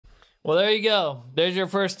Well, there you go. There's your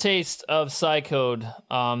first taste of Psycode.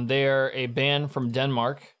 They are a band from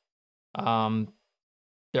Denmark.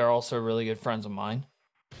 They're also really good friends of mine.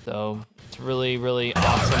 So it's really, really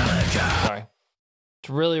awesome. Sorry. It's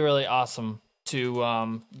really, really awesome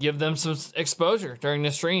to give them some exposure during the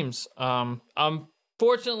streams.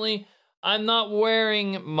 Unfortunately, I'm not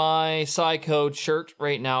wearing my Psycode shirt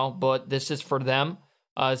right now, but this is for them.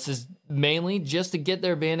 This is mainly just to get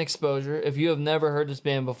their band exposure. If you have never heard this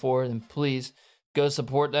band before, then please go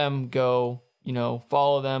support them. Go,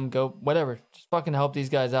 follow them. Go, whatever. Just fucking help these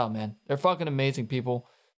guys out, man. They're fucking amazing people.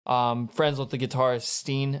 Friends with the guitarist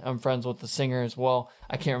Steen. I'm friends with the singer as well.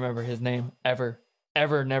 I can't remember his name ever,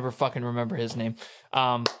 never fucking remember his name.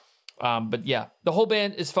 But yeah, the whole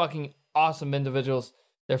band is fucking awesome individuals.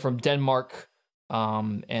 They're from Denmark,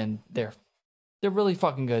 and they're really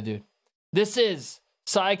fucking good, dude. This is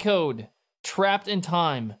Psycode, Trapped in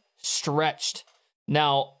Time, Stretched.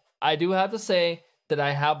 Now, I do have to say that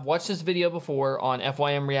I have watched this video before on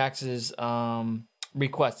FYM Reacts'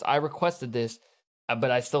 requests. I requested this, but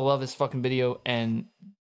I still love this fucking video, and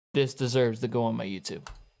this deserves to go on my YouTube.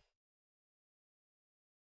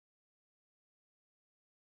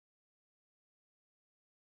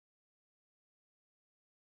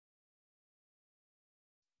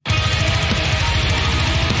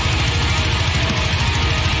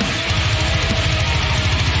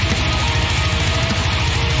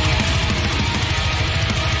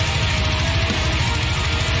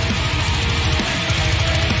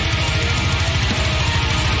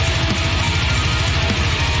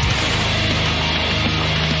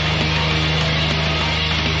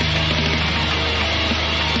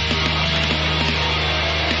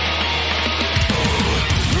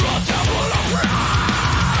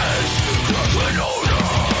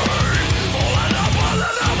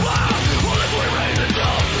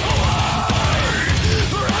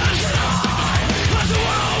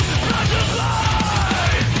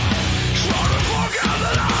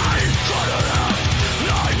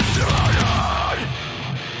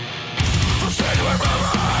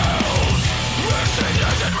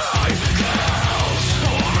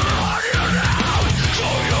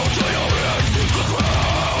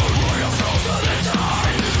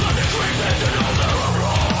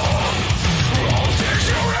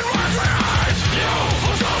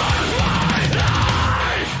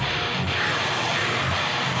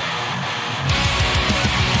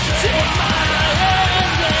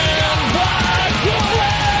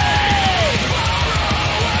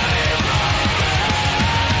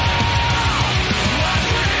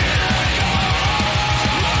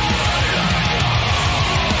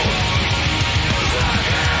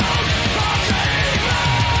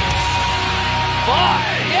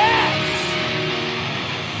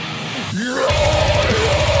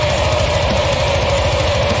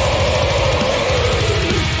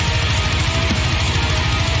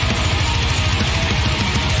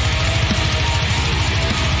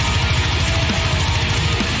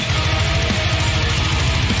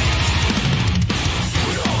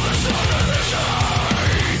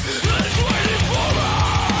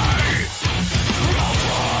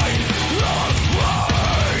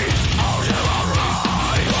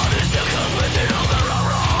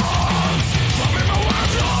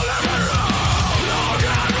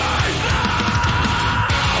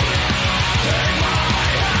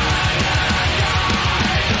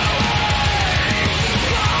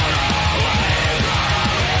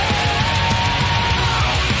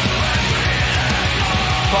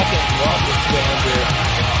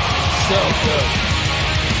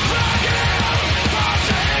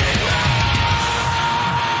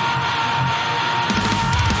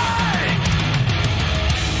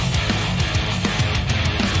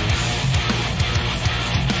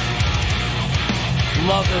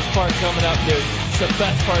 Love this part coming up, dude. It's the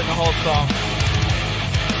best part in the whole song.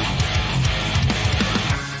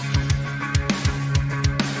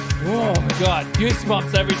 Oh my god,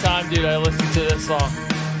 goosebumps every time, dude, I listen to this song.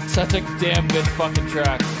 Such a damn good fucking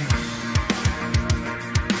track.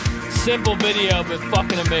 Simple video, but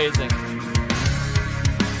fucking amazing.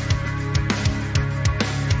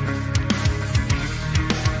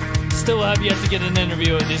 Still have yet to get an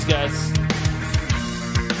interview with these guys.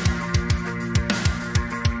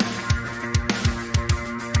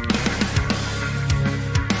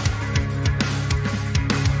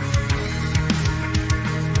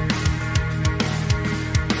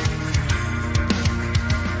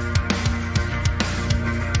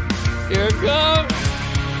 Here it comes.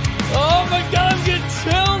 Oh my god, I'm getting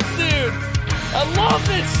chills, dude. I love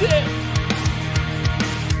this shit.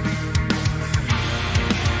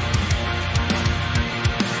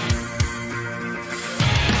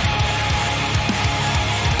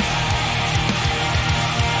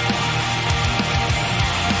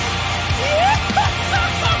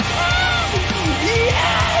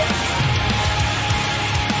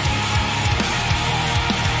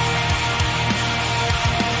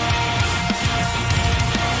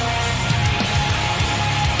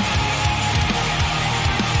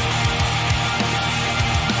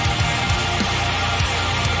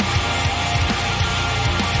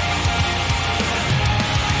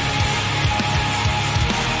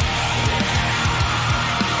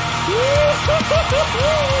 I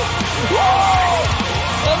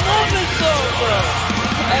love this song, bro.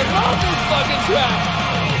 I love this fucking track.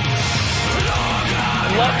 I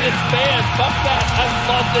love this band. Fuck that. I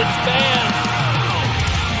love this band.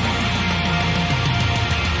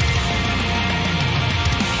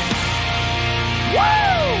 Woo!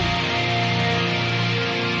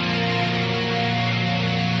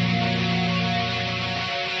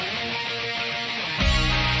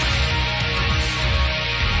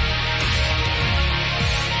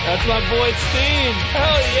 That's my boy Steen.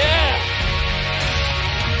 Hell yeah!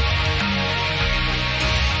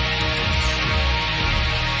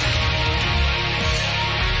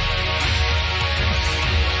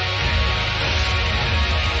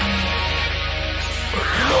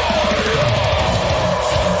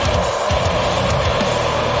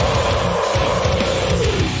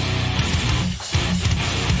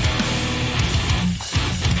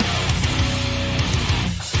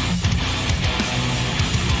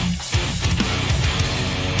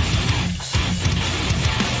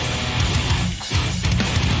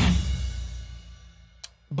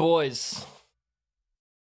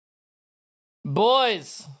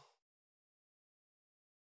 Boys.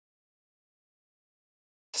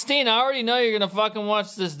 Steen, I already know you're gonna fucking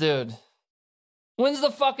watch this, dude. When's the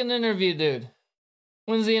fucking interview, dude?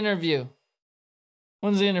 When's the interview?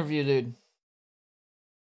 When's the interview, dude?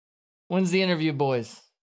 When's the interview, boys?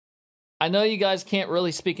 I know you guys can't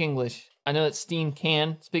really speak English. I know that Steen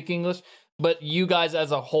can speak English, but you guys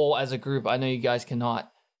as a whole, as a group, I know you guys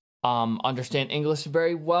cannot understand English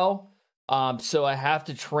very well. So I have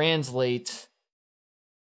to translate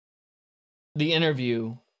the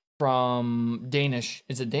interview from Danish.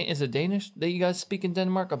 Is it Danish that you guys speak in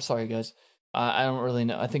Denmark? I'm sorry, guys. I don't really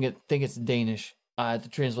know. I think it's Danish. I have to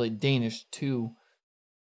translate Danish to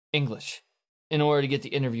English in order to get the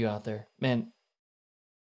interview out there. Man,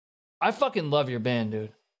 I fucking love your band,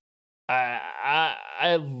 dude.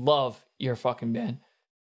 I love your fucking band.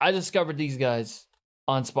 I discovered these guys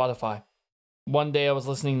on Spotify. One day I was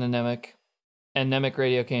listening to Nemec, and Nemec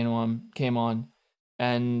Radio came on,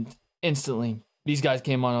 and instantly these guys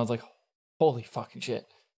came on. I was like, holy fucking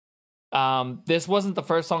shit. This wasn't the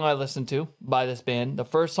first song I listened to by this band. The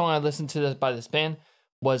first song I listened to by this band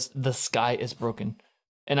was The Sky Is Broken.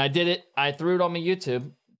 And I did it. I threw it on my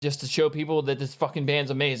YouTube just to show people that this fucking band's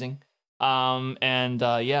amazing.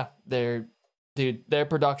 Yeah, their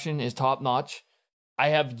production is top notch. I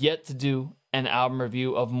have yet to do an album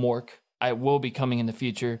review of Mork. I will be coming in the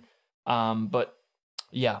future. But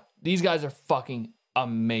yeah, these guys are fucking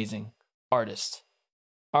amazing artists.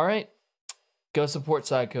 All right, go support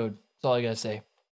Sidecode. That's all I gotta say.